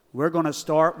We're going to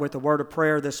start with a word of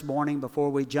prayer this morning before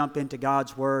we jump into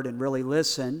God's Word and really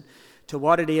listen to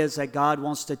what it is that God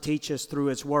wants to teach us through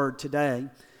His Word today.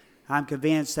 I'm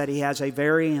convinced that He has a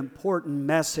very important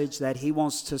message that He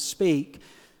wants to speak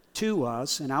to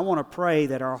us, and I want to pray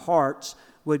that our hearts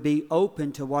would be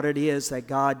open to what it is that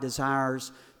God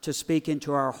desires to speak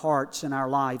into our hearts and our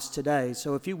lives today.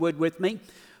 So if you would with me,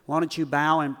 why don't you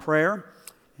bow in prayer,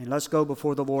 and let's go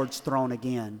before the Lord's throne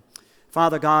again.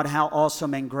 Father God, how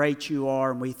awesome and great You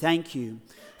are, and we thank You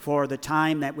for the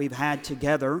time that we've had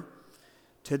together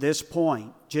to this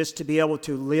point, just to be able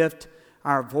to lift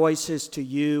our voices to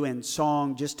You in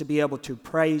song, just to be able to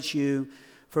praise You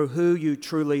for who You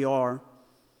truly are.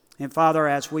 And Father,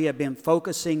 as we have been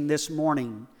focusing this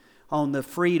morning on the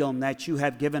freedom that You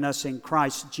have given us in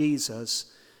Christ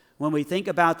Jesus, when we think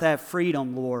about that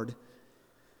freedom, Lord,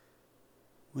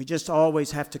 we just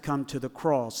always have to come to the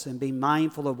cross and be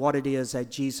mindful of what it is that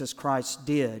Jesus Christ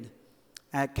did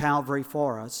at Calvary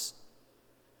for us.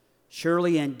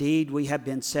 Surely, indeed, we have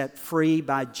been set free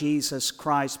by Jesus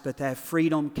Christ, but that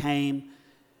freedom came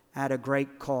at a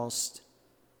great cost.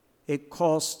 It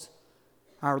cost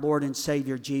our Lord and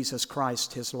Savior Jesus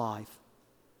Christ His life.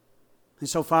 And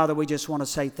so, Father, we just want to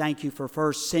say thank You for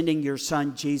first sending Your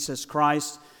Son, Jesus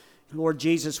Christ. Lord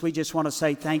Jesus, we just want to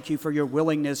say thank You for Your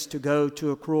willingness to go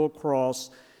to a cruel cross,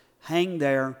 hang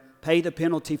there, pay the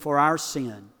penalty for our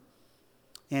sin,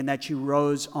 and that You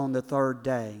rose on the third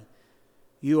day.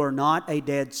 You are not a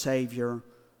dead Savior.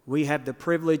 We have the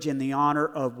privilege and the honor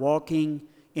of walking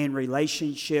in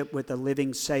relationship with the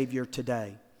living Savior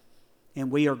today,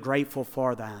 and we are grateful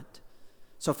for that.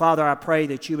 So, Father, I pray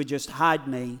that You would just hide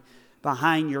me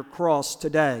behind Your cross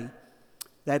today,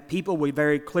 that people will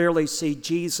very clearly see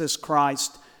Jesus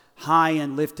Christ high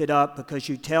and lifted up, because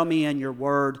You tell me in Your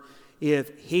word,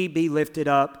 if He be lifted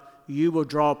up, You will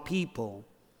draw people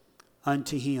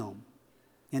unto Him.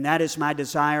 And that is my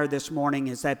desire this morning,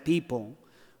 is that people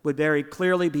would very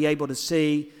clearly be able to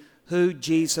see who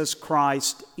Jesus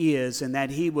Christ is, and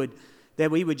that we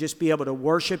would just be able to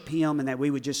worship Him, and that we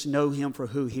would just know Him for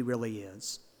who He really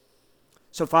is.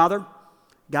 So, Father,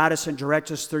 guide us and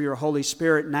direct us through Your Holy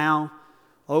Spirit now.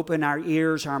 Open our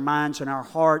ears, our minds, and our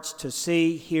hearts to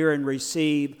see, hear, and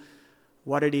receive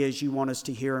what it is You want us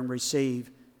to hear and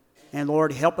receive. And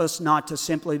Lord, help us not to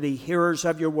simply be hearers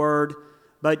of Your word,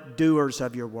 but doers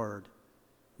of Your word.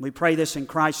 We pray this in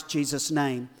Christ Jesus'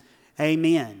 name.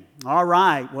 Amen. All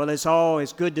right. Well,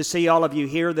 it's good to see all of you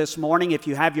here this morning. If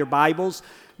you have your Bibles,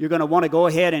 you're going to want to go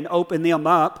ahead and open them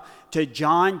up to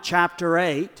John chapter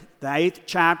 8, the 8th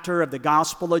chapter of the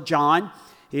Gospel of John.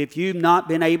 If you've not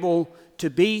been able to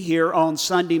be here on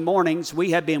Sunday mornings, we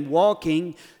have been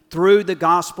walking through the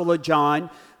Gospel of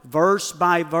John verse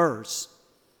by verse.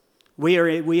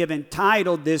 We have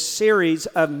entitled this series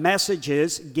of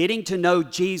messages, Getting to Know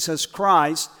Jesus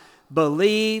Christ,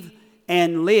 Believe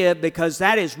and Live, because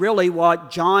that is really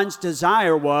what John's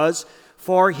desire was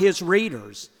for his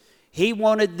readers. He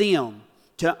wanted them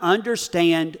to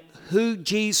understand who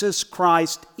Jesus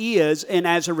Christ is, and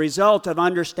as a result of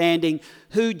understanding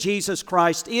who Jesus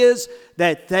Christ is,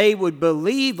 that they would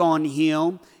believe on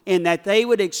Him and that they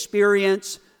would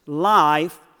experience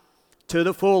life to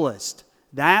the fullest.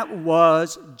 That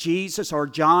was Jesus or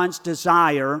John's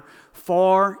desire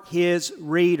for his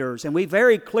readers, and we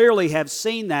very clearly have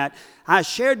seen that. I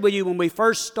shared with you when we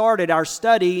first started our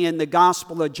study in the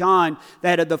Gospel of John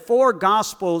that of the four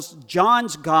Gospels,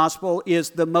 John's Gospel is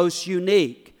the most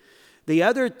unique. The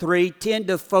other three tend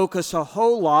to focus a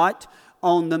whole lot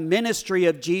on the ministry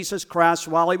of Jesus Christ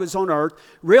while He was on earth,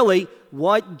 really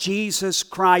what Jesus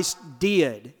Christ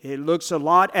did. It looks a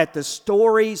lot at the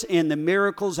stories and the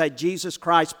miracles that Jesus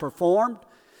Christ performed.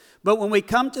 But when we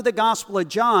come to the Gospel of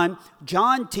John,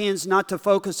 John tends not to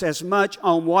focus as much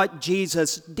on what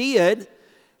Jesus did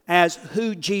as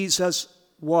who Jesus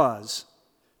was.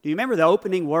 Do you remember the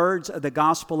opening words of the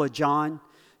Gospel of John?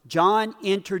 John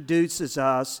introduces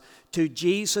us to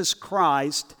Jesus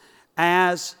Christ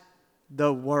as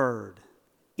the Word.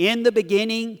 In the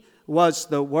beginning was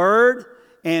the Word,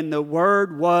 and the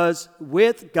Word was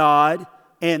with God,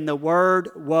 and the Word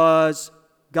was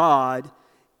God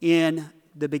in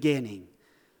the beginning.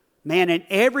 Man, and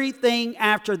everything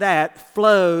after that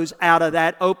flows out of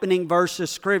that opening verse of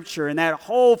Scripture. And that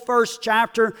whole first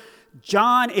chapter,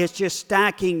 John is just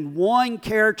stacking one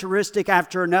characteristic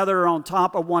after another on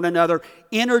top of one another,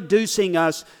 introducing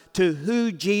us to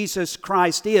who Jesus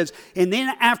Christ is. And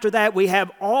then after that, we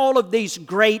have all of these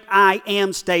great I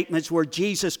am statements where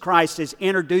Jesus Christ is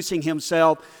introducing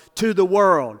Himself to the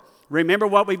world. Remember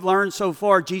what we've learned so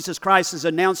far. Jesus Christ has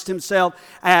announced himself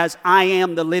as I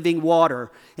am the living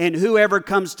water. And whoever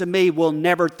comes to me will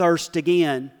never thirst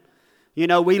again. You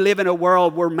know, we live in a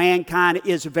world where mankind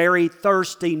is very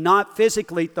thirsty, not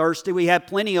physically thirsty. We have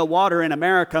plenty of water in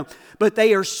America, but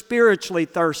they are spiritually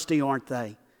thirsty, aren't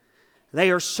they? They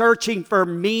are searching for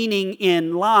meaning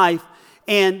in life,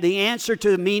 and the answer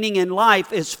to the meaning in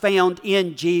life is found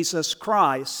in Jesus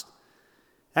Christ.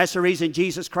 That's the reason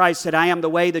Jesus Christ said, I am the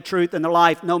way, the truth, and the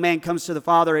life. No man comes to the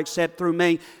Father except through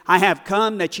me. I have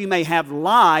come that you may have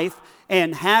life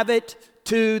and have it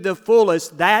to the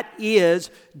fullest. That is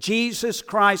Jesus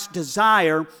Christ's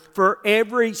desire for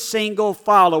every single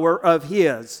follower of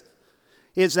His,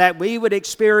 is that we would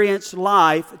experience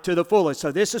life to the fullest.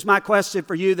 So this is my question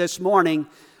for you this morning.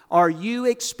 Are you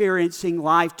experiencing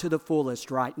life to the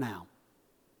fullest right now?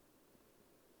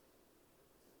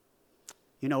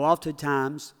 You know,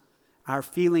 oftentimes our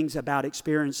feelings about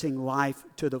experiencing life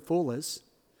to the fullest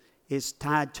is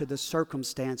tied to the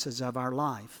circumstances of our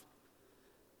life.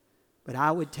 But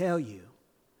I would tell you,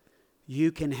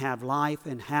 you can have life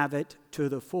and have it to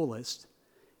the fullest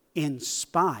in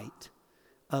spite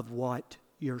of what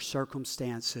your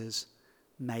circumstances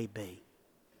may be,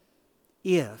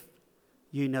 if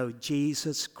you know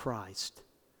Jesus Christ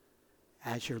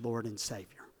as your Lord and Savior.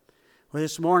 Well,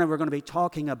 this morning we're going to be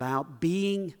talking about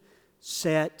being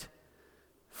set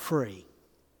free.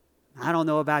 I don't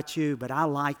know about you, but I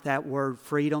like that word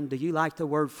freedom. Do you like the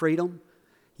word freedom?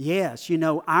 Yes, you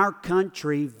know, our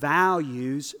country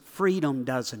values freedom,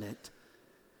 doesn't it?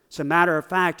 As a matter of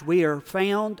fact, we are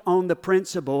found on the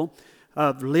principle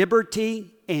of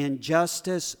liberty and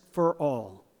justice for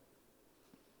all.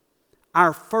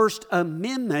 Our First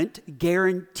Amendment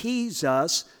guarantees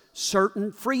us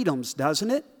certain freedoms,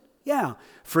 doesn't it? Yeah,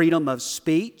 freedom of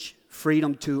speech,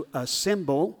 freedom to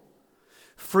assemble,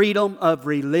 freedom of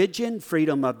religion,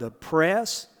 freedom of the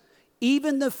press,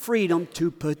 even the freedom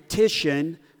to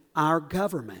petition our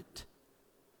government.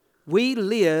 We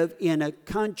live in a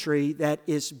country that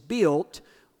is built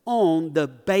on the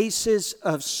basis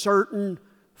of certain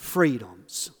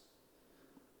freedoms.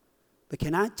 But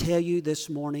can I tell you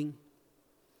this morning,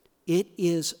 it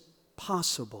is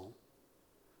possible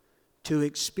to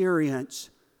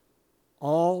experience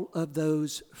all of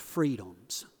those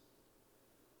freedoms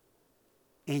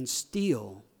and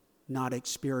still not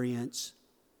experience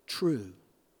true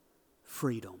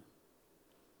freedom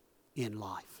in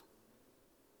life.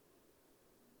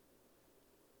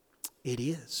 It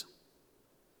is.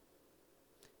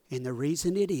 And the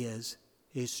reason it is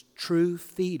true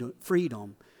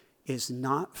freedom is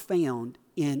not found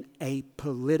in a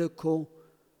political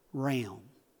realm.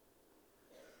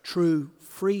 True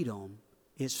freedom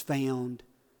is found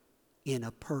in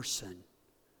a person,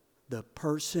 the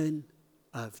person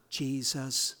of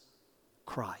Jesus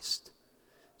Christ.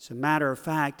 As a matter of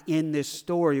fact, in this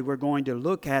story we're going to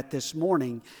look at this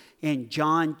morning in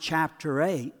John chapter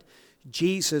 8,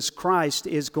 Jesus Christ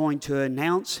is going to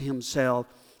announce himself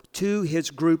to his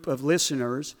group of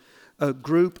listeners, a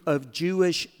group of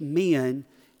Jewish men.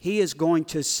 He is going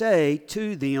to say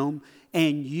to them,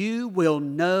 and you will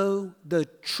know the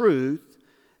truth,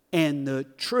 and the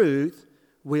truth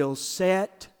will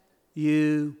set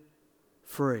you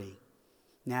free.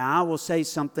 Now, I will say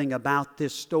something about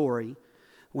this story.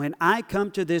 When I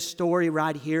come to this story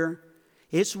right here,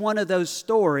 it's one of those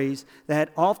stories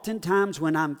that oftentimes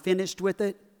when I'm finished with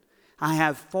it, I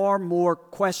have far more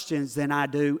questions than I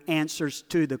do answers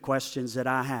to the questions that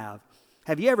I have.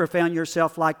 Have you ever found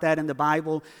yourself like that in the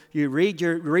Bible? You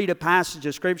read a passage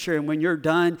of Scripture, and when you're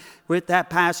done with that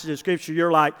passage of Scripture,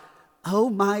 you're like, oh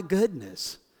my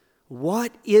goodness,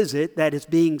 what is it that is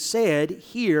being said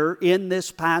here in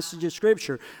this passage of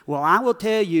Scripture? Well, I will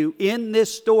tell you, in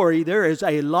this story, there is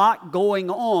a lot going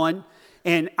on.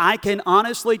 And I can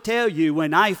honestly tell you,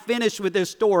 when I finish with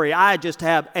this story, I just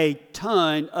have a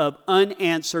ton of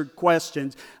unanswered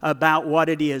questions about what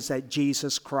it is that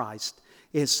Jesus Christ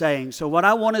is saying. So what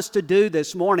I want us to do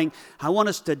this morning, I want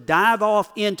us to dive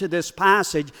off into this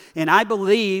passage, and I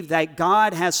believe that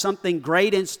God has something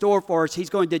great in store for us. He's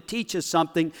going to teach us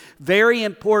something very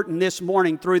important this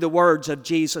morning through the words of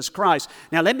Jesus Christ.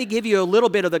 Now let me give you a little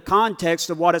bit of the context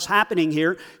of what is happening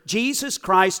here. Jesus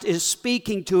Christ is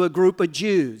speaking to a group of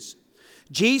Jews.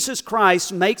 Jesus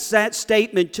Christ makes that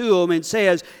statement to them and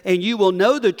says, and you will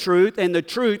know the truth, and the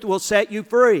truth will set you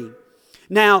free.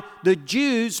 Now, the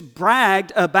Jews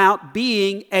bragged about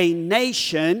being a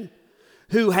nation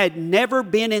who had never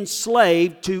been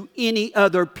enslaved to any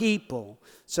other people.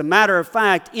 As a matter of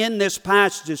fact, in this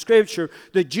passage of Scripture,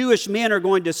 the Jewish men are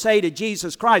going to say to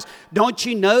Jesus Christ, don't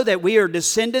you know that we are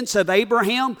descendants of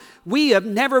Abraham? We have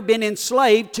never been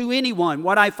enslaved to anyone.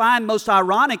 What I find most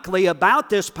ironically about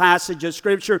this passage of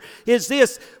Scripture is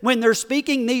this. When they're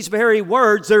speaking these very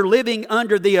words, they're living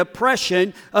under the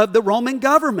oppression of the Roman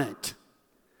government.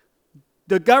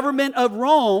 The government of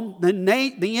Rome,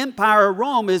 the empire of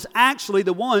Rome, is actually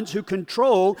the ones who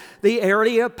control the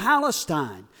area of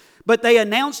Palestine. But they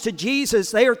announced to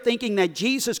Jesus, they are thinking that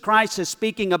Jesus Christ is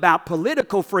speaking about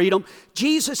political freedom.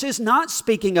 Jesus is not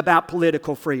speaking about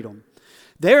political freedom.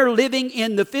 They're living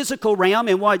in the physical realm,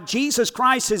 and what Jesus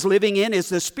Christ is living in is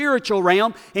the spiritual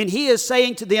realm. And He is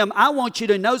saying to them, I want you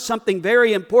to know something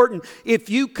very important.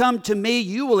 If you come to me,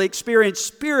 you will experience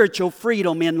spiritual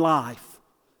freedom in life.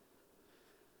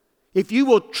 If you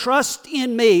will trust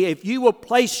in me, if you will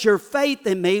place your faith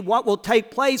in me, what will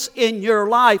take place in your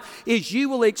life is you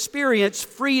will experience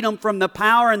freedom from the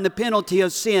power and the penalty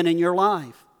of sin in your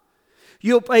life.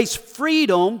 You'll face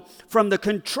freedom from the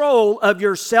control of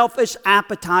your selfish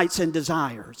appetites and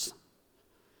desires.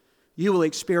 You will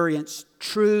experience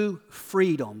true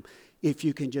freedom if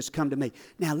you can just come to me.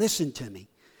 Now listen to me.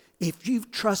 If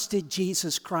you've trusted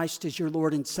Jesus Christ as your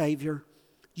Lord and Savior,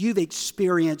 you've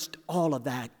experienced all of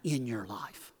that in your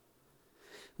life.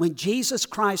 When Jesus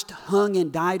Christ hung and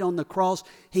died on the cross,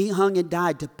 He hung and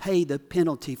died to pay the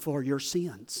penalty for your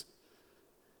sins.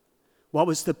 What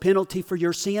was the penalty for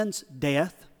your sins?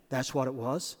 Death. That's what it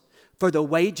was. For the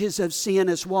wages of sin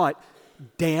is what?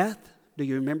 Death. Do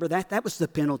you remember that? That was the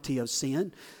penalty of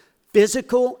sin.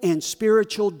 Physical and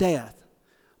spiritual death.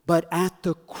 But at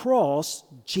the cross,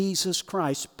 Jesus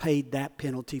Christ paid that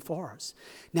penalty for us.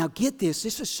 Now get this,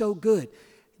 this is so good.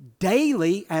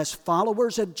 Daily, as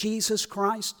followers of Jesus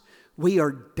Christ, we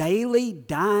are daily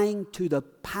dying to the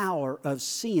power of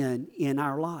sin in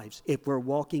our lives if we're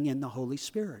walking in the Holy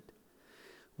Spirit.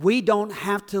 We don't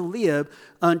have to live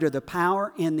under the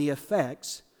power and the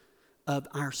effects of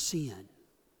our sin.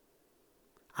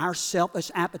 Our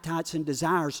selfish appetites and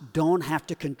desires don't have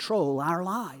to control our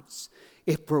lives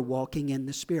if we're walking in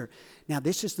the Spirit. Now,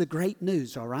 this is the great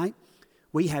news, all right?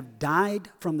 We have died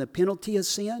from the penalty of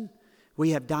sin.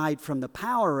 We have died from the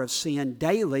power of sin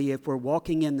daily if we're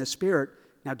walking in the Spirit.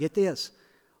 Now, get this.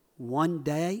 One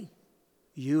day,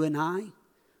 you and I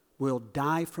will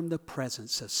die from the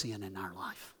presence of sin in our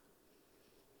life.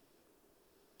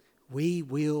 We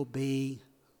will be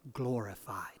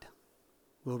glorified.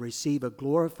 We'll receive a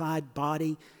glorified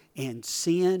body, and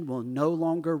sin will no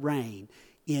longer reign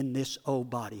in this old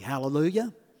body.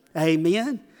 Hallelujah.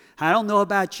 Amen. I don't know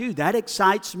about you. That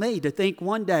excites me to think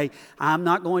one day I'm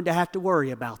not going to have to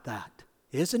worry about that.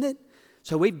 Isn't it?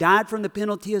 So we've died from the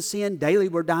penalty of sin. Daily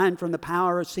we're dying from the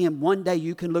power of sin. One day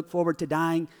you can look forward to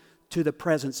dying to the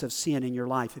presence of sin in your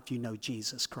life if you know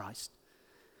Jesus Christ.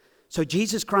 So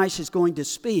Jesus Christ is going to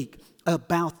speak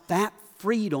about that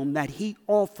freedom that He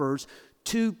offers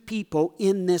to people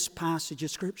in this passage of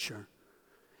Scripture.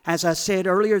 As I said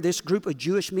earlier, this group of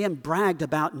Jewish men bragged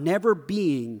about never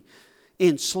being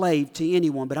enslaved to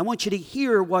anyone. But I want you to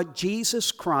hear what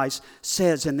Jesus Christ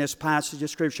says in this passage of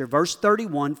Scripture. Verse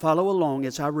 31, follow along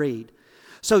as I read.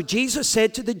 So Jesus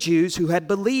said to the Jews who had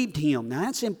believed Him. Now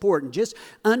that's important. Just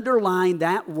underline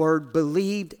that word,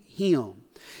 believed Him.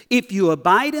 If you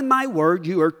abide in my word,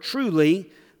 you are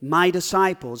truly my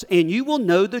disciples, and you will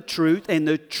know the truth, and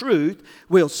the truth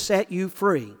will set you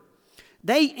free.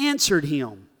 They answered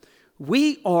Him,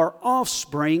 we are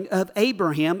offspring of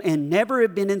Abraham and never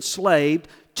have been enslaved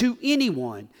to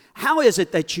anyone. How is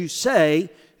it that you say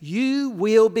you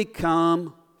will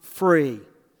become free?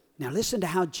 Now listen to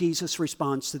how Jesus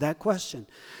responds to that question.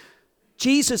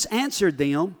 Jesus answered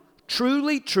them,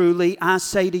 truly, truly, I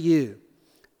say to you,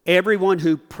 everyone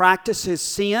who practices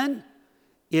sin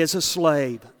is a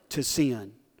slave to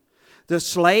sin. The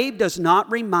slave does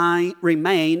not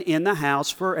remain in the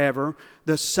house forever.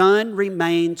 The Son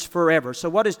remains forever. So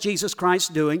what is Jesus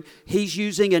Christ doing? He's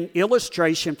using an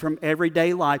illustration from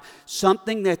everyday life,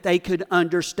 something that they could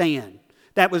understand,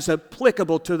 that was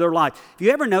applicable to their life. Have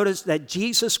you ever noticed that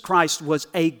Jesus Christ was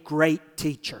a great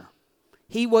teacher?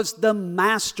 He was the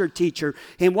master teacher.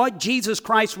 And what Jesus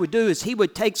Christ would do is He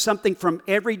would take something from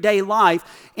everyday life,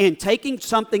 and taking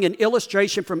something, an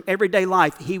illustration from everyday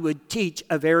life, He would teach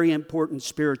a very important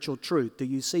spiritual truth. Do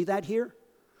you see that here?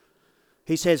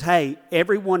 He says, hey,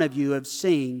 every one of you have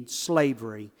seen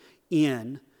slavery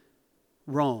in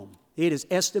Rome. It is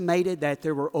estimated that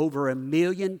there were over 1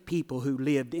 million people who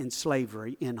lived in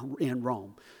slavery in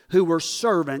Rome, who were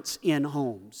servants in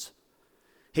homes.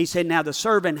 He said, now the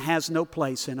servant has no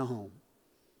place in a home.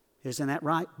 Isn't that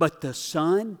right? But the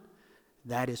son,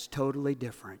 that is totally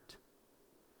different.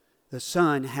 The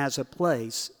son has a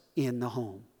place in the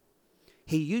home.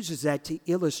 He uses that to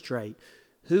illustrate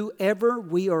whoever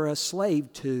we are a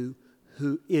slave to,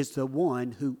 who is the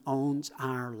one who owns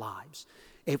our lives.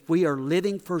 If we are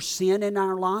living for sin in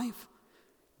our life,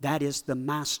 that is the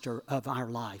master of our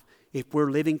life. If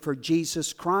we're living for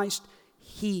Jesus Christ,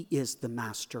 He is the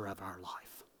master of our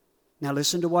life. Now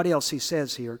listen to what else He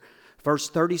says here. Verse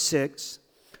 36,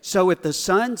 so if the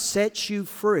Son sets you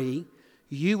free,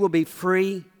 you will be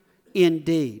free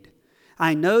indeed.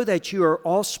 I know that you are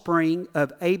offspring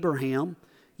of Abraham,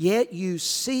 yet you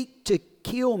seek to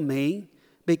kill me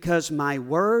because my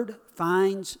word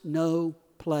finds no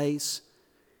place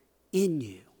in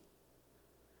you.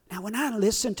 Now, when I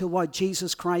listen to what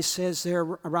Jesus Christ says there,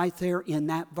 right there in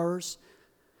that verse,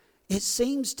 it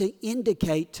seems to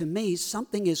indicate to me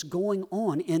something is going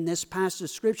on in this passage of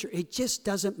Scripture. It just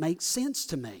doesn't make sense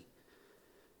to me.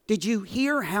 Did you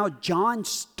hear how John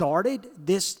started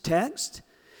this text?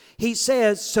 He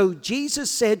says, so Jesus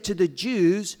said to the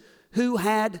Jews who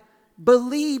had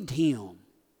believed Him.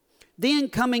 Then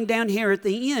coming down here at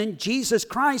the end, Jesus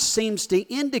Christ seems to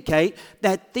indicate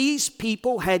that these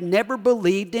people had never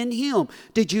believed in Him.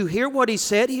 Did you hear what He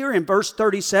said here in verse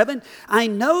 37? I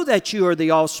know that you are the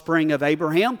offspring of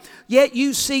Abraham, yet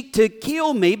you seek to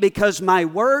kill me because my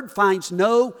word finds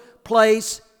no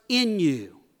place in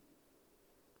you.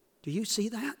 Do you see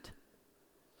that?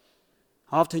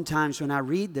 Oftentimes when I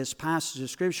read this passage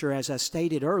of Scripture, as I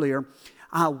stated earlier,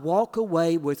 I walk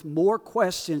away with more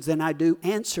questions than I do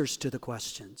answers to the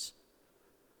questions.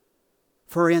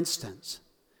 For instance,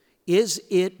 is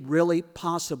it really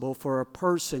possible for a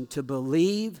person to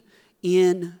believe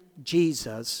in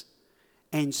Jesus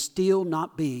and still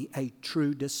not be a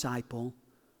true disciple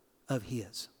of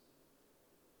His?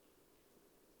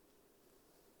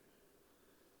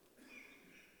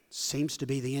 Seems to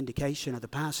be the indication of the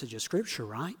passage of Scripture,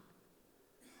 right?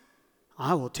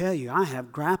 I will tell you, I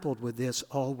have grappled with this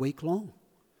all week long.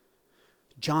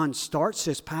 John starts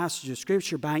this passage of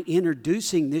Scripture by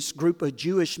introducing this group of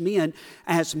Jewish men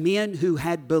as men who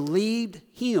had believed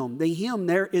Him. The Him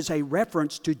there is a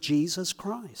reference to Jesus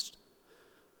Christ.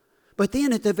 But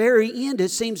then at the very end, it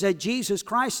seems that Jesus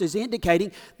Christ is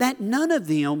indicating that none of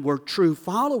them were true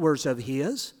followers of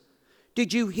His.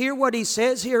 Did you hear what He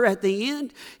says here at the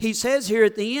end? He says here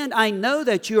at the end, I know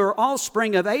that you are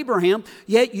offspring of Abraham,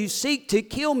 yet you seek to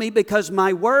kill me because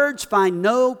my words find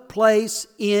no place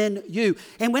in you.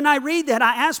 And when I read that,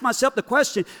 I ask myself the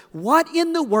question, what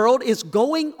in the world is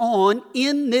going on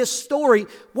in this story?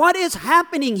 What is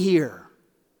happening here?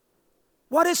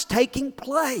 What is taking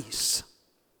place?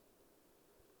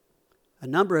 A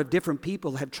number of different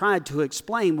people have tried to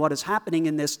explain what is happening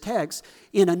in this text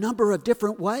in a number of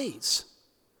different ways.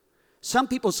 Some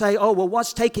people say, oh, well,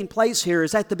 what's taking place here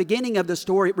is at the beginning of the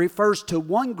story, it refers to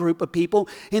one group of people,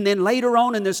 and then later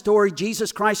on in the story,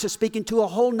 Jesus Christ is speaking to a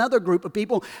whole other group of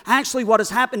people. Actually, what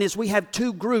has happened is we have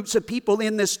two groups of people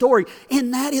in this story,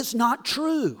 and that is not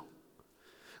true.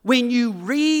 When you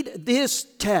read this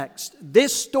text,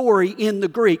 this story in the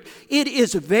Greek, it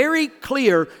is very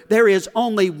clear there is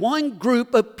only one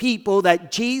group of people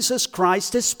that Jesus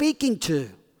Christ is speaking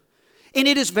to. And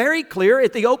it is very clear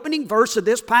at the opening verse of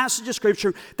this passage of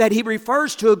Scripture that He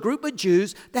refers to a group of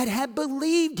Jews that had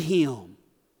believed Him.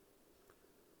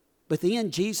 But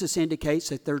then Jesus indicates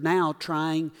that they're now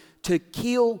trying to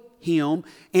kill Him,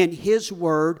 and His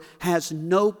word has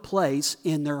no place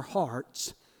in their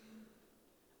hearts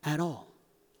at all.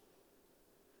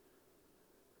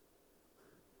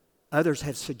 Others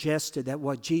have suggested that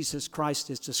what Jesus Christ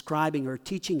is describing or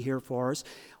teaching here for us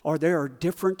are there are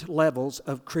different levels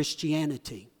of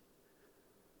Christianity.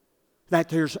 That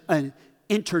there's an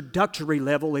introductory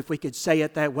level, if we could say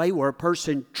it that way, where a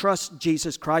person trusts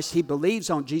Jesus Christ, he believes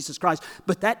on Jesus Christ,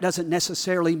 but that doesn't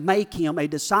necessarily make him a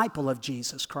disciple of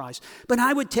Jesus Christ. But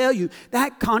I would tell you,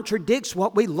 that contradicts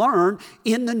what we learn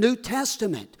in the New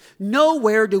Testament.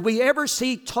 Nowhere do we ever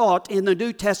see taught in the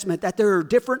New Testament that there are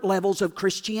different levels of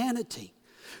Christianity.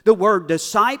 The word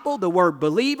disciple, the word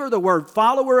believer, the word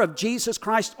follower of Jesus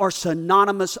Christ are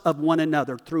synonymous of one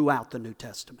another throughout the New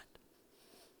Testament.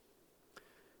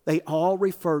 They all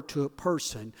refer to a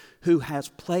person who has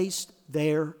placed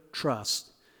their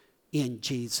trust in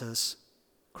Jesus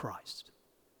Christ.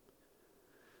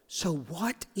 So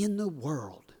what in the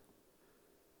world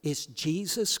is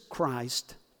Jesus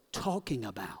Christ talking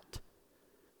about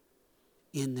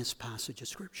in this passage of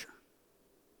Scripture?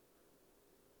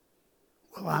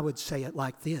 Well, I would say it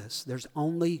like this. There's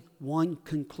only one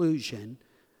conclusion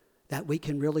that we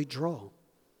can really draw.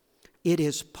 It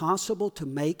is possible to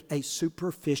make a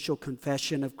superficial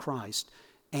confession of Christ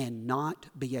and not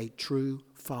be a true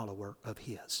follower of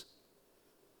His.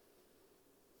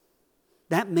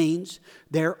 That means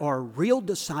there are real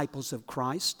disciples of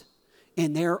Christ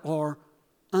and there are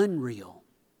unreal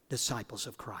disciples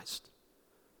of Christ.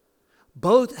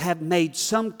 Both have made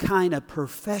some kind of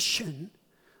profession,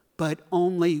 but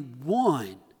only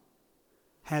one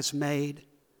has made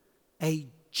a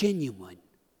genuine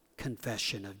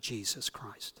confession of Jesus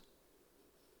Christ.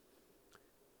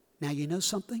 Now, you know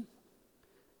something?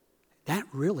 That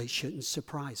really shouldn't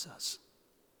surprise us.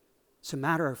 As a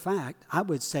matter of fact, I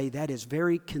would say that is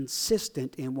very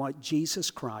consistent in what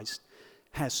Jesus Christ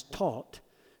has taught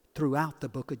throughout the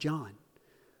book of John.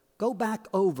 Go back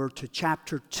over to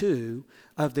chapter 2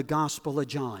 of the Gospel of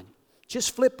John.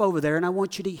 Just flip over there and I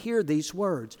want you to hear these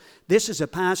words. This is a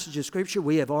passage of Scripture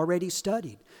we have already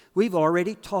studied. We've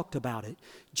already talked about it.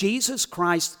 Jesus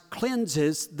Christ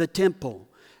cleanses the temple.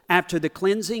 After the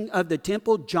cleansing of the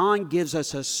temple, John gives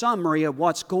us a summary of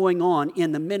what's going on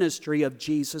in the ministry of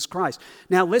Jesus Christ.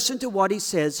 Now listen to what he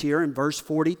says here in verse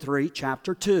 43,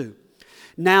 chapter 2.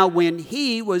 Now when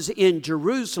he was in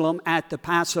Jerusalem at the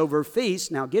Passover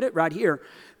feast, now get it right here,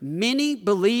 many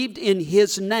believed in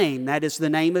his name, that is the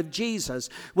name of Jesus,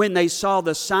 when they saw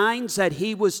the signs that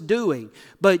he was doing.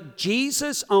 But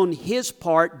Jesus on his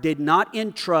part did not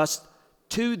entrust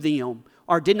to them,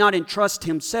 or did not entrust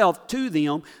himself to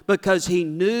them, because he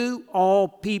knew all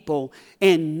people,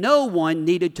 and no one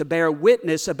needed to bear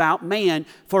witness about man,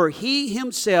 for he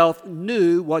himself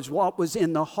knew what was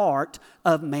in the heart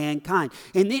of mankind.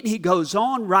 And then he goes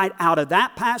on, right out of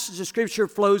that passage of Scripture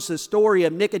flows the story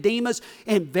of Nicodemus,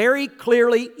 and very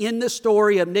clearly in the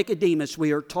story of Nicodemus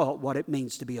we are taught what it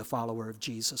means to be a follower of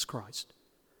Jesus Christ.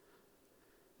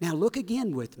 Now look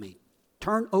again with me.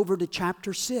 Turn over to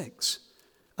chapter 6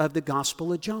 of the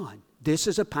Gospel of John. This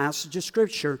is a passage of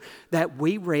Scripture that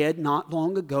we read not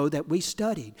long ago, that we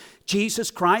studied.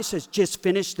 Jesus Christ has just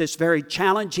finished this very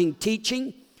challenging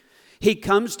teaching. He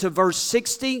comes to verse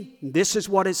 60. This is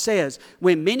what it says.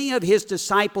 When many of his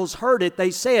disciples heard it, they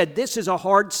said, "This is a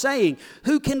hard saying.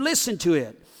 Who can listen to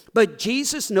it?" But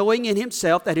Jesus, knowing in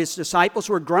himself that his disciples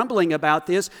were grumbling about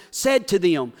this, said to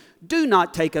them, "Do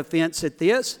not take offense at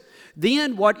this.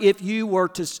 Then what if you were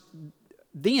to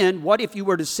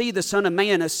see the Son of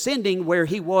Man ascending where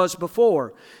he was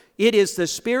before? It is the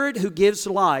Spirit who gives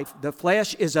life. The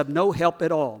flesh is of no help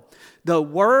at all. The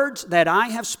words that I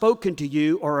have spoken to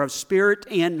you are of spirit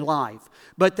and life.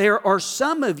 But there are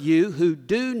some of you who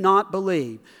do not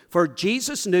believe." For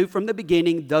Jesus knew from the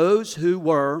beginning those who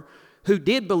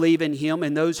did believe in him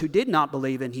and those who did not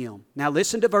believe in him. Now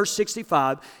listen to verse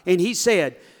 65. And he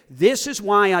said, "This is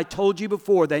why I told you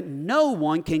before that no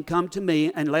one can come to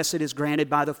me unless it is granted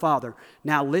by the Father."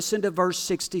 Now listen to verse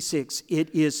 66.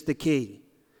 It is the key.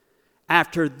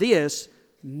 After this,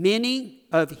 many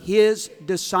of his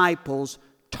disciples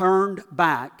turned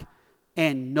back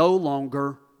and no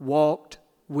longer walked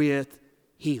with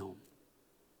him.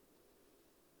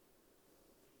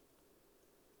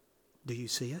 Do you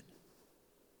see it?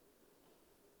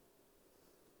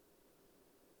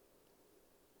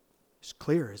 It's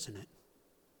clear, isn't it?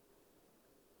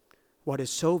 What is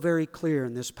so very clear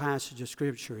in this passage of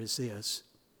Scripture is this: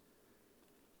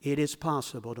 it is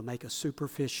possible to make a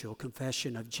superficial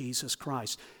confession of Jesus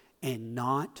Christ and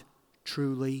not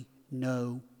truly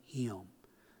know him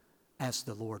as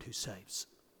the Lord who saves.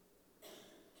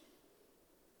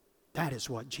 That is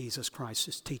what Jesus Christ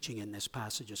is teaching in this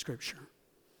passage of Scripture.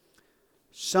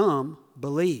 Some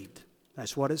believed.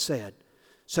 That's what it said.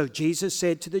 So Jesus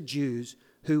said to the Jews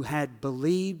who had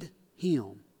believed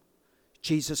him,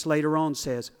 Jesus later on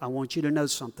says, "I want you to know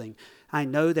something. I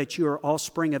know that you are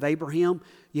offspring of Abraham,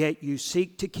 yet you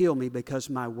seek to kill me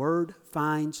because my word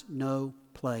finds no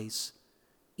place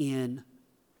in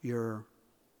your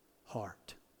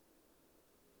heart."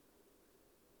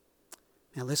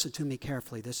 Now listen to me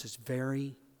carefully. This is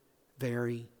very,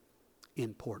 very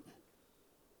important.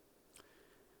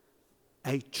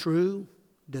 A true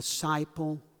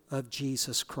disciple of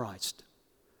Jesus Christ,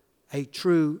 a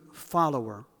true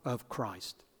follower of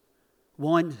Christ,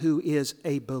 one who is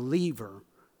a believer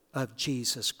of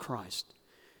Jesus Christ,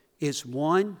 is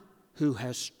one who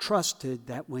has trusted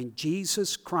that when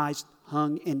Jesus Christ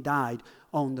hung and died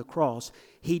on the cross,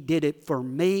 he did it for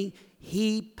me.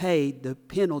 He paid the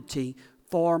penalty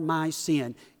for my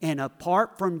sin. And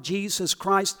apart from Jesus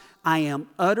Christ, I am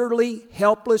utterly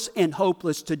helpless and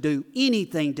hopeless to do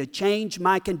anything to change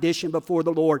my condition before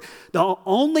the Lord. The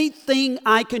only thing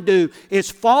I can do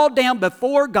is fall down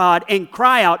before God and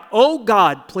cry out, "Oh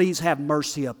God, please have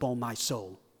mercy upon my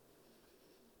soul."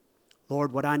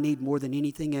 Lord, what I need more than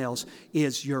anything else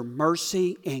is your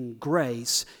mercy and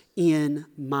grace in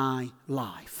my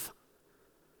life.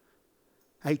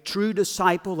 A true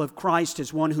disciple of Christ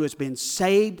is one who has been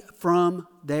saved from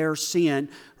their sin,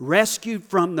 rescued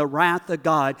from the wrath of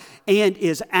God, and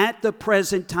is at the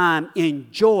present time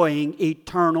enjoying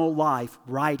eternal life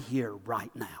right here, right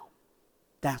now.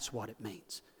 That's what it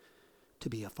means to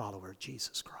be a follower of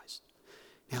Jesus Christ.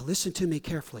 Now listen to me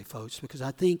carefully, folks, because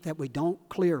I think that we don't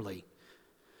clearly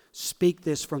speak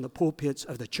this from the pulpits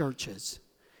of the churches.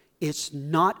 It's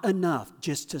not enough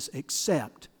just to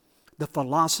accept the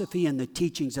philosophy and the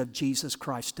teachings of Jesus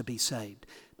Christ to be saved.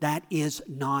 That is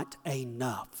not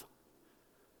enough.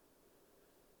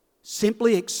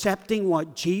 Simply accepting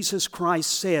what Jesus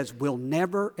Christ says will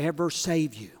never, ever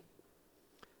save you.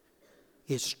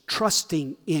 It's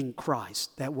trusting in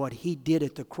Christ, that what He did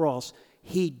at the cross,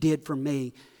 He did for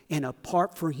me. And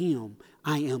apart from Him,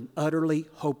 I am utterly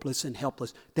hopeless and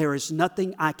helpless. There is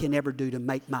nothing I can ever do to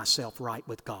make myself right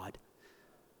with God.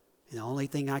 And the only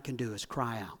thing I can do is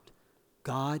cry out,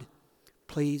 God,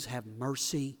 please have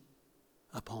mercy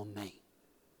upon me.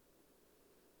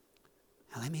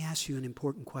 Now let me ask you an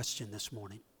important question this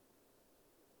morning.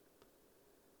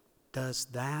 Does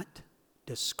that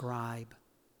describe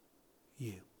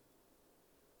you?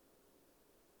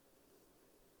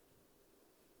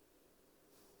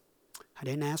 I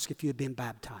didn't ask if you had been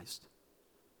baptized.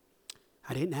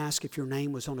 I didn't ask if your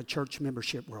name was on a church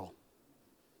membership roll.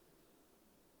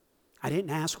 I didn't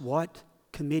ask what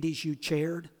committees you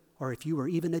chaired or if you were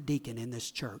even a deacon in this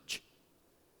church.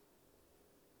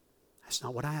 That's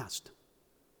not what I asked.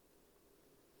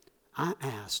 I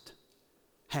asked,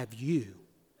 have you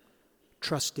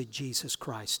trusted Jesus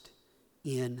Christ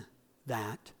in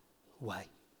that way?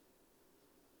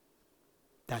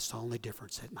 That's the only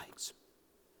difference it makes.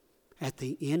 At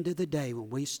the end of the day, when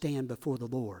we stand before the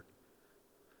Lord,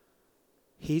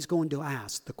 He's going to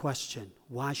ask the question,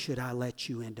 why should I let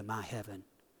you into my heaven?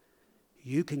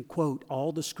 You can quote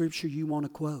all the scripture you want to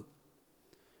quote.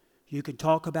 You can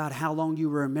talk about how long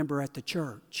you were a member at the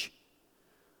church.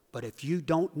 But if you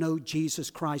don't know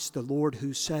Jesus Christ, the Lord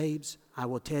who saves, I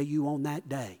will tell you on that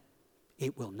day,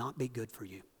 it will not be good for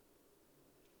you.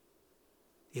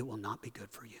 It will not be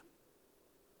good for you.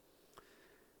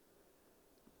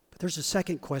 But there's a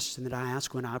second question that I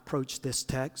ask when I approach this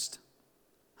text.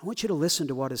 I want you to listen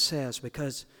to what it says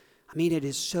because, it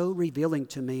is so revealing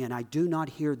to me, and I do not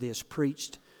hear this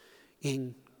preached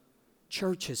in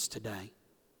churches today.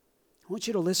 I want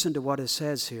you to listen to what it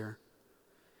says here.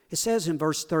 It says in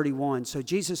verse 31, so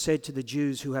Jesus said to the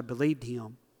Jews who have believed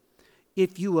Him,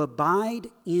 if you abide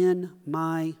in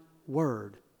my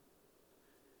word,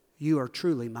 you are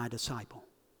truly my disciple.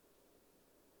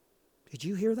 Did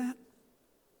you hear that?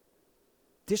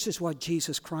 This is what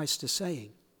Jesus Christ is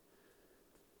saying.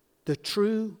 The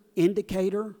true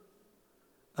indicator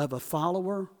of a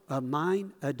follower of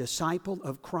mine, a disciple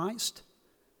of Christ,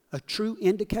 a true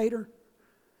indicator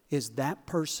is that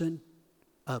person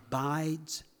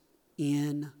abides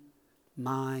in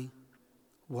my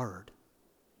word.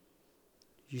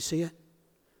 You see it?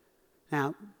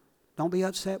 Now, don't be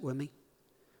upset with me.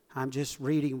 I'm just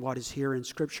reading what is here in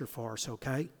Scripture for us,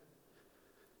 okay?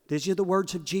 These are the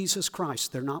words of Jesus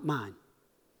Christ. They're not mine.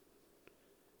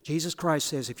 Jesus Christ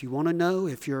says, if you want to know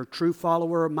if you're a true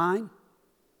follower of mine,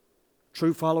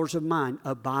 true followers of mine,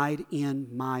 abide in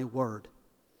my word.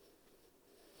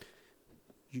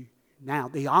 Now,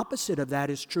 the opposite of that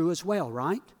is true as well,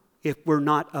 right? If we're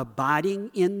not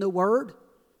abiding in the word,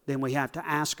 then we have to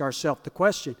ask ourselves the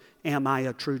question, am I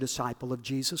a true disciple of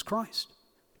Jesus Christ?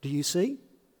 Do you see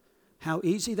how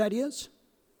easy that is?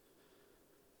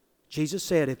 Jesus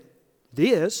said, if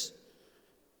this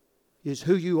is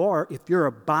who you are, if you're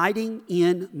abiding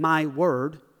in my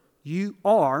word, you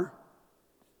are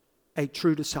a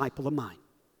true disciple of mine.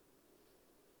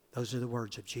 Those are the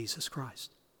words of Jesus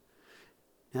Christ.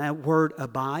 Now, that word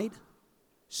abide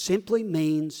simply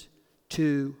means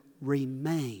to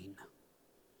remain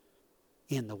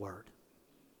in the word.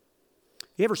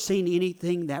 You ever seen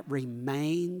anything that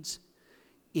remains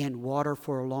in water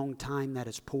for a long time that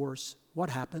is porous? What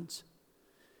happens?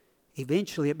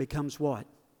 Eventually it becomes what?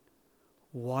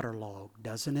 Waterlogged,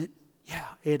 doesn't it? Yeah,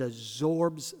 it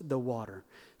absorbs the water.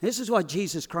 This is what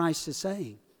Jesus Christ is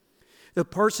saying. The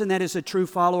person that is a true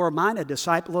follower of mine, a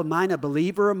disciple of mine, a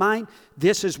believer of mine,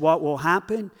 this is what will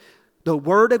happen. The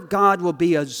Word of God will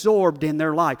be absorbed in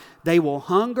their life. They will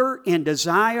hunger and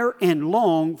desire and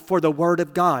long for the Word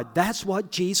of God. That's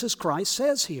what Jesus Christ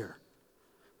says here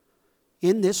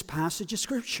in this passage of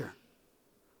Scripture.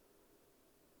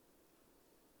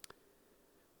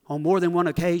 On more than one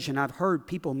occasion, I've heard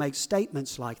people make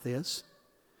statements like this.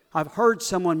 I've heard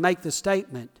someone make the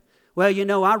statement, Well, you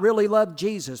know, I really love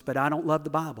Jesus, but I don't love the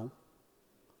Bible.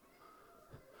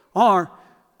 Or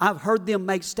I've heard them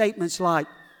make statements like,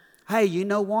 hey, you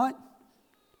know what?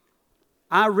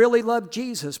 I really love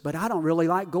Jesus, but I don't really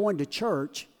like going to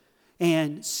church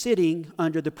and sitting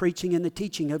under the preaching and the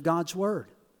teaching of God's Word.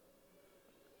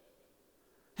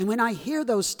 And when I hear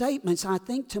those statements, I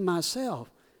think to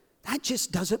myself, that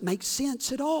just doesn't make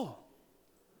sense at all.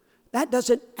 That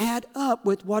doesn't add up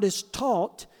with what is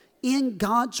taught in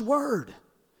God's Word.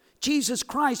 Jesus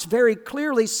Christ very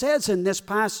clearly says in this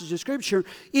passage of Scripture,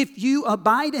 if you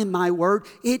abide in my word,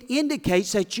 it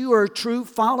indicates that you are a true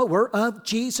follower of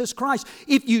Jesus Christ.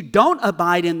 If you don't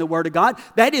abide in the Word of God,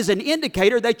 that is an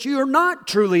indicator that you are not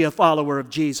truly a follower of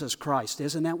Jesus Christ.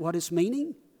 Isn't that what it's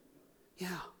meaning?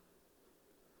 Yeah.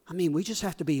 I mean, we just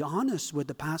have to be honest with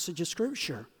the passage of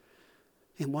Scripture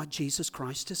and what Jesus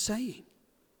Christ is saying.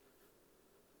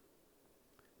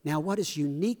 Now, what is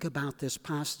unique about this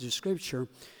passage of Scripture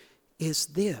is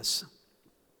this.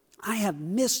 I have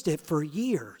missed it for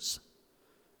years.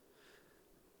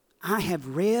 I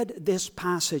have read this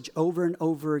passage over and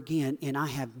over again, and I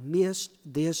have missed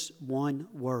this one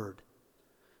word.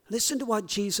 Listen to what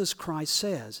Jesus Christ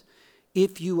says.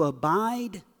 If you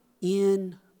abide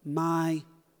in my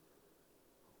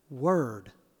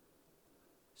word,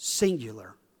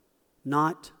 singular,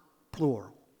 not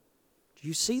plural. Do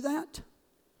you see that?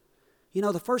 You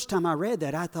know, the first time I read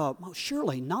that, I thought, well,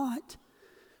 surely not.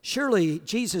 Surely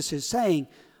Jesus is saying,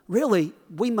 really,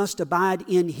 we must abide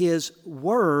in His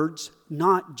words,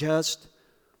 not just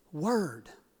word.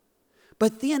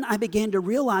 But then I began to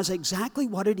realize exactly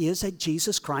what it is that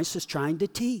Jesus Christ is trying to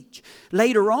teach.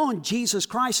 Later on, Jesus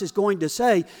Christ is going to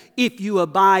say, if you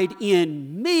abide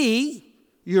in me,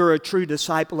 you're a true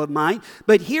disciple of mine.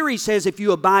 But here he says, if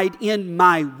you abide in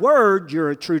my word, you're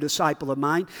a true disciple of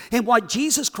mine. And what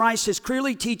Jesus Christ is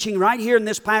clearly teaching right here in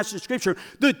this passage of Scripture,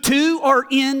 the two are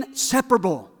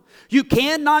inseparable. You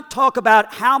cannot talk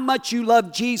about how much you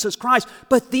love Jesus Christ,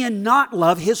 but then not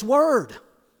love His word.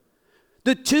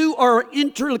 The two are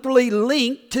intricately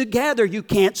linked together. You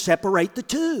can't separate the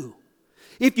two.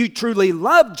 If you truly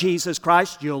love Jesus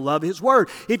Christ, you'll love His Word.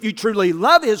 If you truly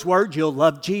love His Word, you'll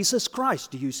love Jesus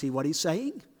Christ. Do you see what He's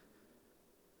saying?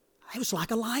 It was like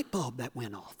a light bulb that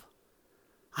went off.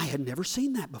 I had never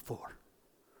seen that before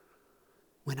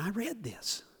when I read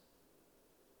this.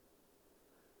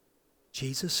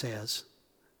 Jesus says,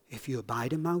 if you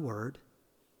abide in my word,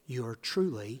 you are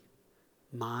truly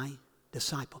my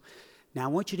disciple. Now I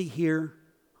want you to hear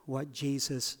what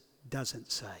Jesus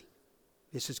doesn't say.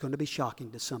 This is going to be shocking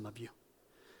to some of you.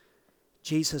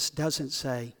 Jesus doesn't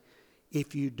say,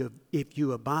 if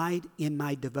you abide in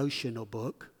my devotional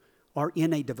book or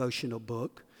in a devotional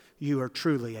book, you are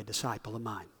truly a disciple of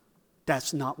mine.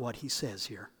 That's not what He says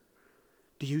here.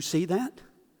 Do you see that?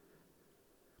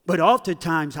 But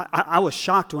oftentimes, I was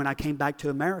shocked when I came back to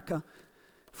America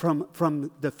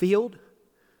from the field,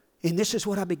 and this is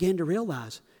what I began to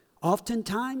realize.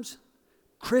 Oftentimes,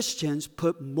 Christians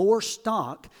put more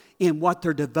stock in what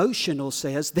their devotional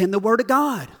says than the Word of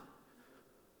God.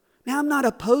 Now, I'm not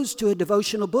opposed to a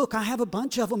devotional book. I have a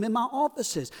bunch of them in my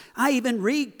offices. I even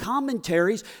read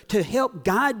commentaries to help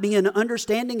guide me in an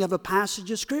understanding of a passage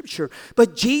of Scripture.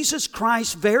 But Jesus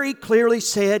Christ very clearly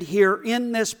said here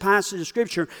in this passage of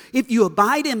Scripture, if you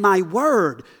abide in my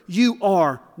word, you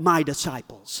are my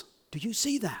disciples. Do you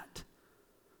see that?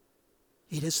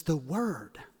 It is the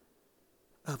Word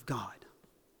of God.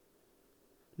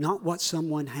 Not what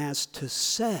someone has to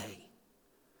say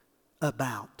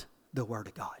about the Word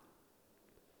of God.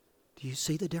 Do you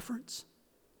see the difference?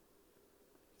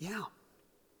 Yeah.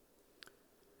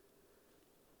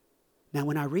 Now,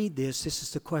 when I read this is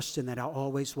the question that I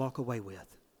always walk away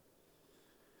with.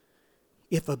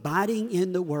 If abiding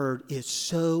in the Word is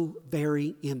so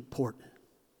very important,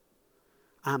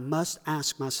 I must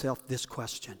ask myself this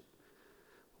question.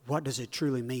 What does it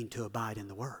truly mean to abide in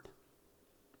the Word?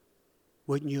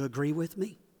 Wouldn't you agree with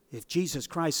me? If Jesus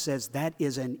Christ says that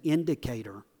is an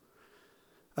indicator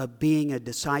of being a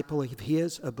disciple of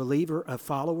His, a believer, a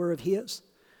follower of His,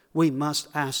 we must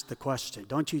ask the question.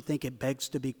 Don't you think it begs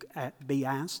to be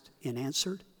asked and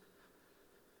answered?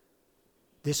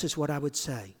 This is what I would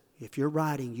say. If you're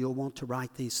writing, you'll want to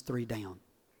write these three down.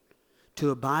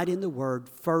 To abide in the Word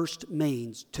first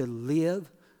means to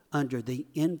live under the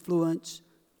influence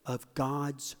of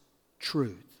God's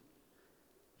truth,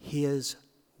 His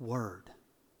Word.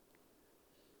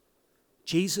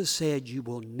 Jesus said, you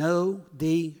will know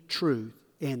the truth,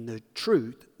 and the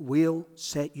truth will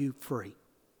set you free.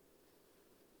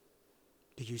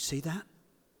 Do you see that?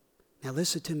 Now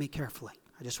listen to me carefully.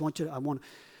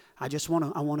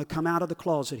 I want to come out of the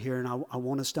closet here, and I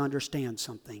want us to understand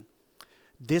something.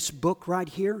 This book right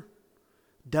here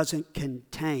doesn't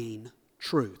contain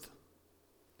truth.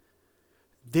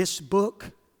 This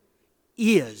book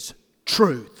is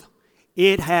truth.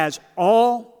 It has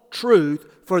all truth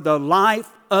for the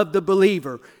life of the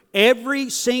believer. Every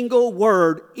single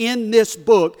word in this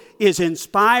book is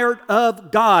inspired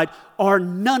of God, or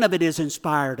none of it is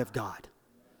inspired of God.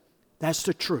 That's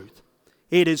the truth.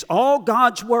 It is all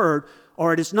God's Word,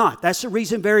 or it is not. That's the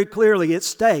reason very clearly it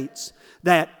states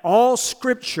that all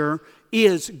Scripture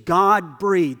is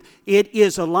God-breathed. It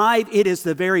is alive. It is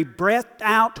the very breathed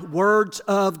out words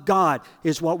of God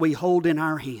is what we hold in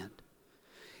our hand.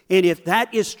 And if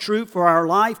that is true for our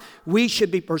life, we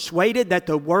should be persuaded that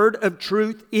the word of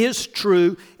truth is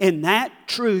true, and that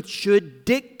truth should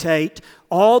dictate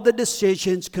all the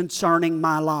decisions concerning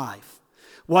my life.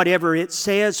 Whatever it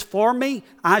says for me,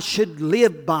 I should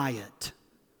live by it.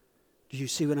 Do you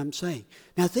see what I'm saying?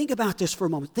 Now think about this for a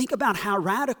moment. Think about how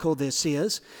radical this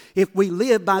is if we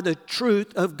live by the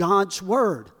truth of God's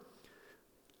word.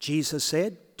 Jesus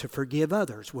said to forgive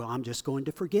others. Well, I'm just going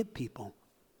to forgive people.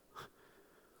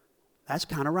 That's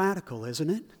kind of radical, isn't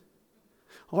it?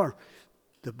 Or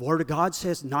the Word of God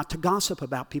says not to gossip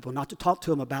about people, not to talk to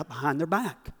them about behind their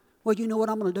back. Well, you know what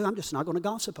I'm going to do? I'm just not going to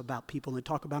gossip about people and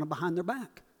talk about them behind their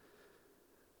back.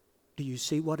 Do you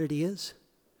see what it is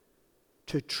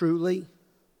to truly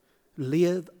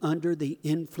live under the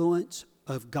influence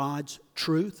of God's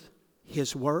truth,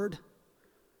 His Word?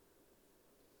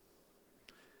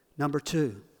 Number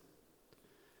 2,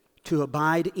 to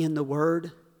abide in the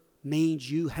Word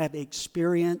means you have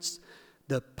experienced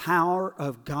the power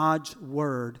of God's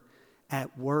Word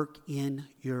at work in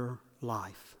your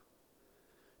life.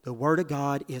 The Word of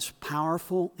God is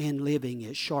powerful and living.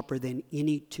 It's sharper than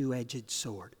any two-edged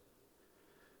sword.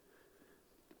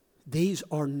 These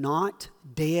are not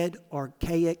dead,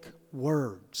 archaic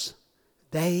words.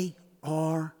 They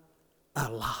are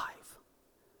alive.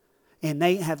 And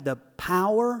they have the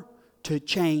power to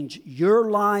change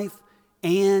your life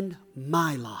and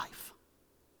my life.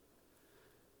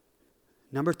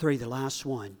 Number 3, the last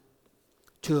one.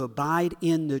 To abide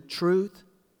in the truth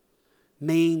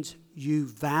means you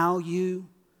value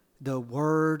the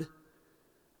Word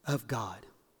of God.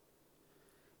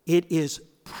 It is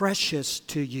precious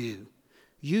to you.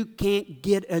 You can't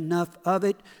get enough of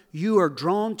it. You are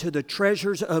drawn to the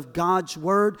treasures of God's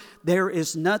Word. There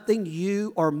is nothing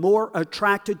you are more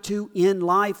attracted to in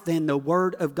life than the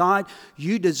Word of God.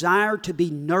 You desire to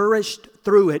be nourished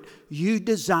through it. You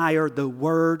desire the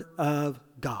Word of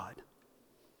God.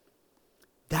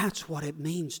 That's what it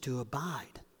means to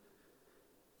abide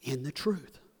in the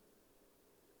truth.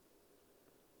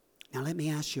 Now let me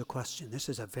ask you a question. This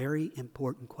is a very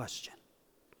important question.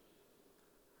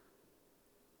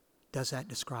 Does that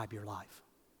describe your life?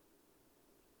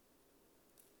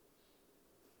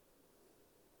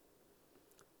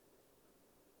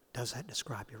 Does that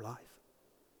describe your life?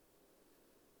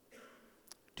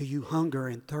 Do you hunger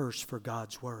and thirst for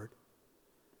God's Word?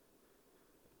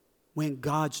 When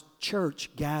God's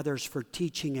church gathers for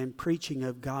teaching and preaching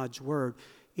of God's Word,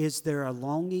 is there a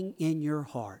longing in your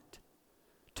heart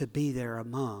to be there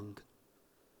among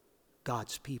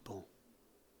God's people?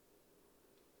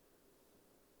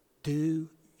 Do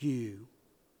you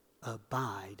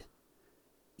abide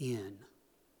in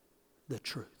the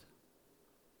truth?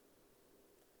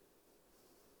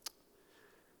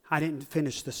 I didn't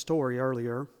finish the story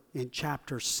earlier in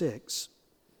chapter 6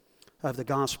 of the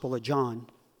Gospel of John.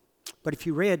 But if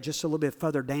you read just a little bit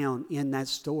further down in that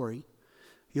story,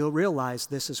 you'll realize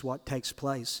this is what takes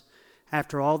place.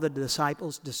 After all the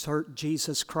disciples desert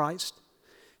Jesus Christ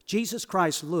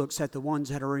looks at the ones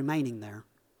that are remaining there.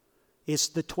 It's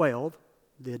the 12,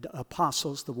 the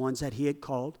apostles, the ones that He had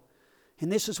called.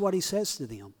 And this is what He says to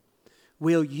them.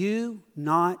 Will you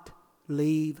not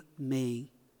leave me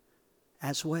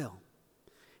as well?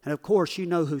 And of course, you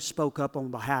know who spoke up on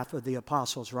behalf of the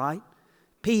apostles, right?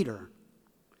 Peter.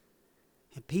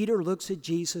 And Peter looks at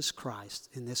Jesus Christ,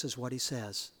 and this is what he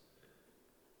says.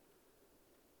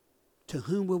 To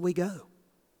whom will we go?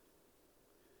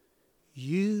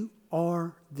 You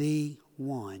are the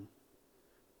one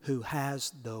who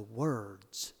has the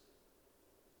words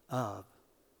of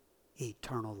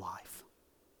eternal life.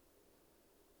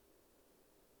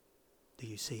 Do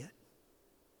you see it?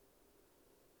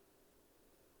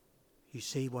 You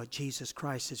see what Jesus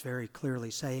Christ is very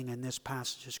clearly saying in this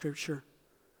passage of Scripture?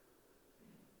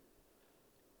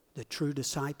 The true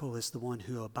disciple is the one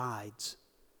who abides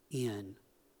in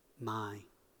my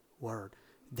word.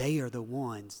 They are the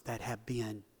ones that have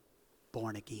been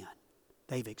born again.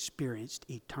 They've experienced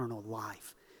eternal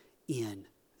life in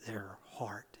their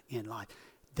heart in life.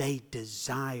 They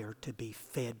desire to be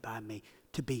fed by me,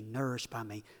 to be nourished by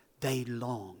me. They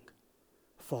long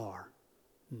for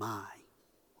my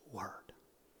word.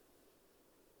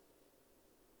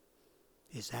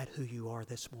 Is that who you are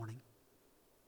this morning?